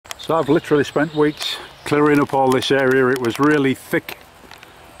So I've literally spent weeks clearing up all this area. It was really thick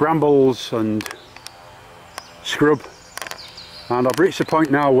brambles and scrub, and I've reached a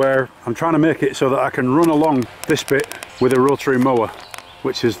point now where I'm trying to make it so that I can run along this bit with a rotary mower,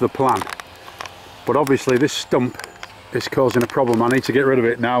 which is the plan. But obviously this stump is causing a problem. I need to get rid of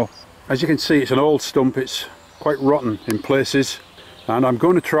it now. As you can see, it's an old stump, it's quite rotten in places, and I'm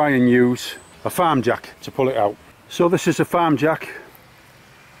going to try and use a farm jack to pull it out. So this is a farm jack.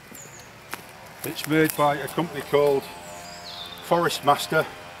 It's made by a company called Forest Master.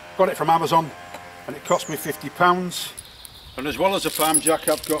 Got it from Amazon and it cost me £50. And as well as a farm jack,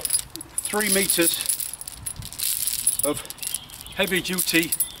 I've got 3 meters of heavy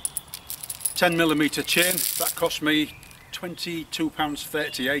duty 10mm chain. That cost me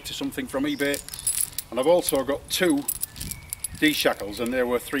 £22.38 or something from eBay. And I've also got 2 D-shackles and they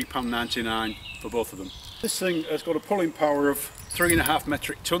were £3.99 for both of them. This thing has got a pulling power of 3.5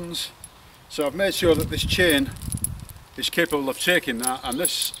 metric tons. So I've made sure that this chain is capable of taking that, and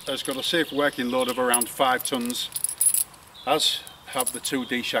this has got a safe working load of around 5 tons, as have the 2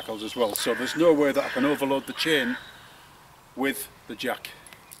 D-shackles as well. So there's no way that I can overload the chain with the jack.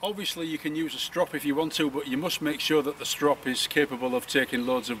 Obviously you can use a strop if you want to, but you must make sure that the strop is capable of taking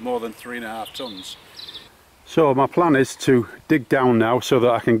loads of more than 3.5 tons. So my plan is to dig down now so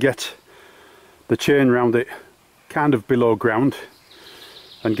that I can get the chain round it kind of below ground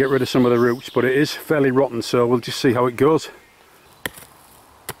and get rid of some of the roots, but it is fairly rotten, so we'll just see how it goes.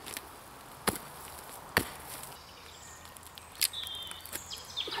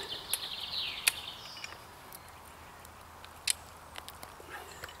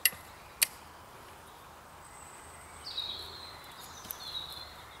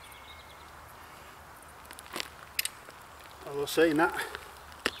 Although saying that,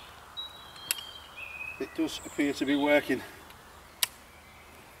 it does appear to be working.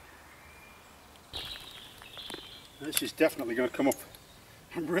 This is definitely going to come up.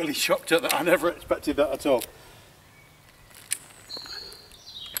 I'm really shocked at that. I never expected that at all.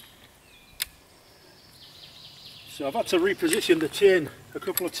 So I've had to reposition the chain a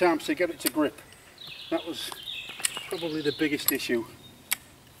couple of times to get it to grip. That was probably the biggest issue.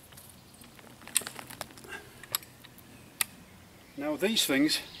 Now these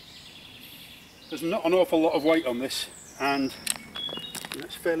things, there's not an awful lot of weight on this, and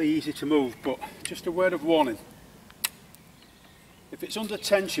it's fairly easy to move, but just a word of warning. If it's under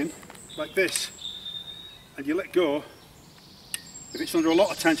tension, like this, and you let go, if it's under a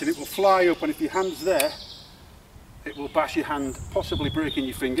lot of tension, it will fly up, and if your hand's there, it will bash your hand, possibly breaking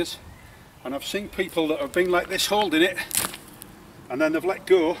your fingers. And I've seen people that have been like this holding it, and then they've let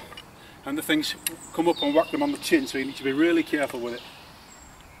go, and the things come up and whack them on the chin, so you need to be really careful with it.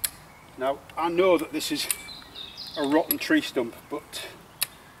 Now, I know that this is a rotten tree stump, but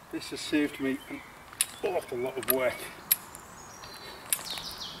this has saved me an awful lot of work.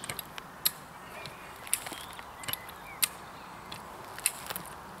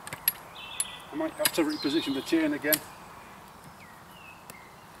 I might have to reposition the chain again.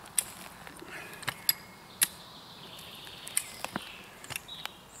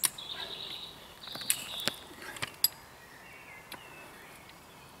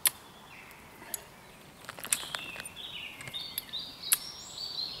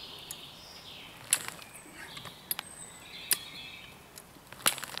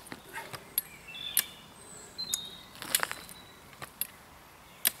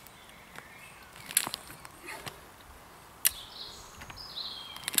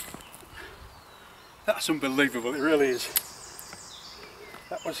 That's unbelievable, it really is.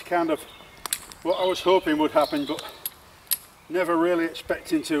 That was kind of what I was hoping would happen, but never really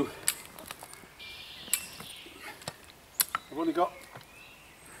expecting to. I've only got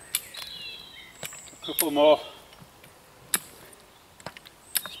a couple more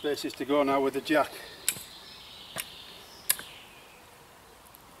spaces to go now with the jack.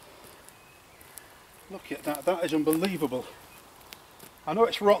 Look at that, that is unbelievable. I know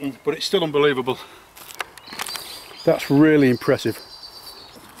it's rotten, but it's still unbelievable. That's really impressive.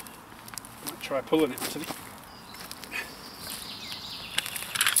 Might try pulling it actually.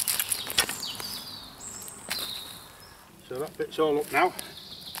 So that bit's all up now.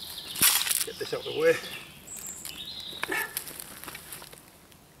 Get this out of the way.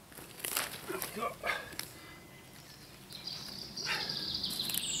 There we go.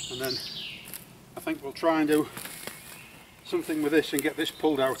 And then I think we'll try and do something with this and get this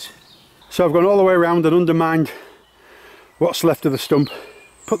pulled out. So I've gone all the way around and undermined what's left of the stump,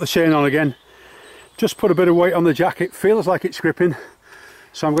 put the chain on again, just put a bit of weight on the jack. It feels like it's gripping,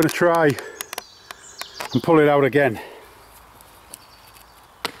 so I'm going to try and pull it out again.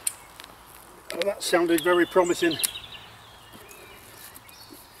 Oh, that sounded very promising.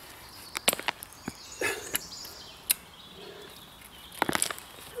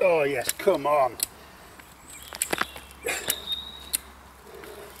 Oh yes, come on.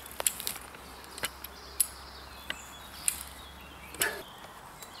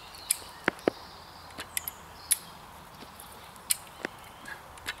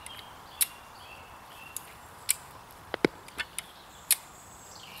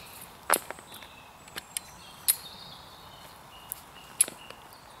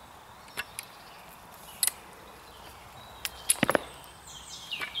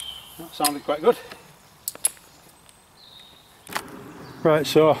 That sounded quite good. Right,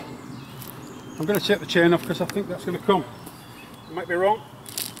 so I'm going to take the chain off because I think that's going to come. I might be wrong.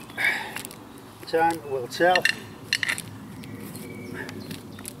 Time will tell.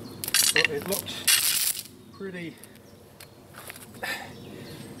 But it looks pretty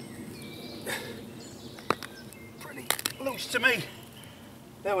loose to me.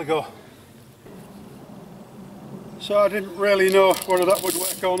 There we go. So I didn't really know whether that would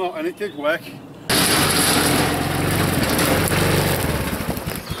work or not, and it did work.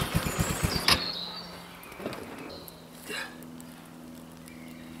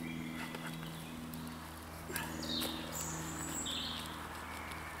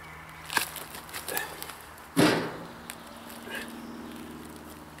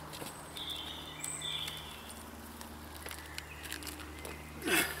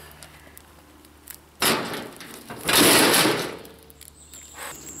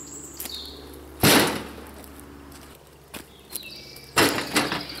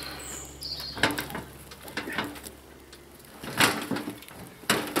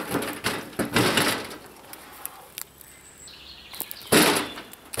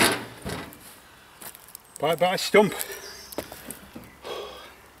 Bye bye Stump.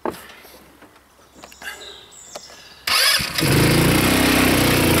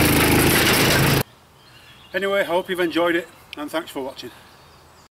 Anyway, I hope you've enjoyed it and thanks for watching.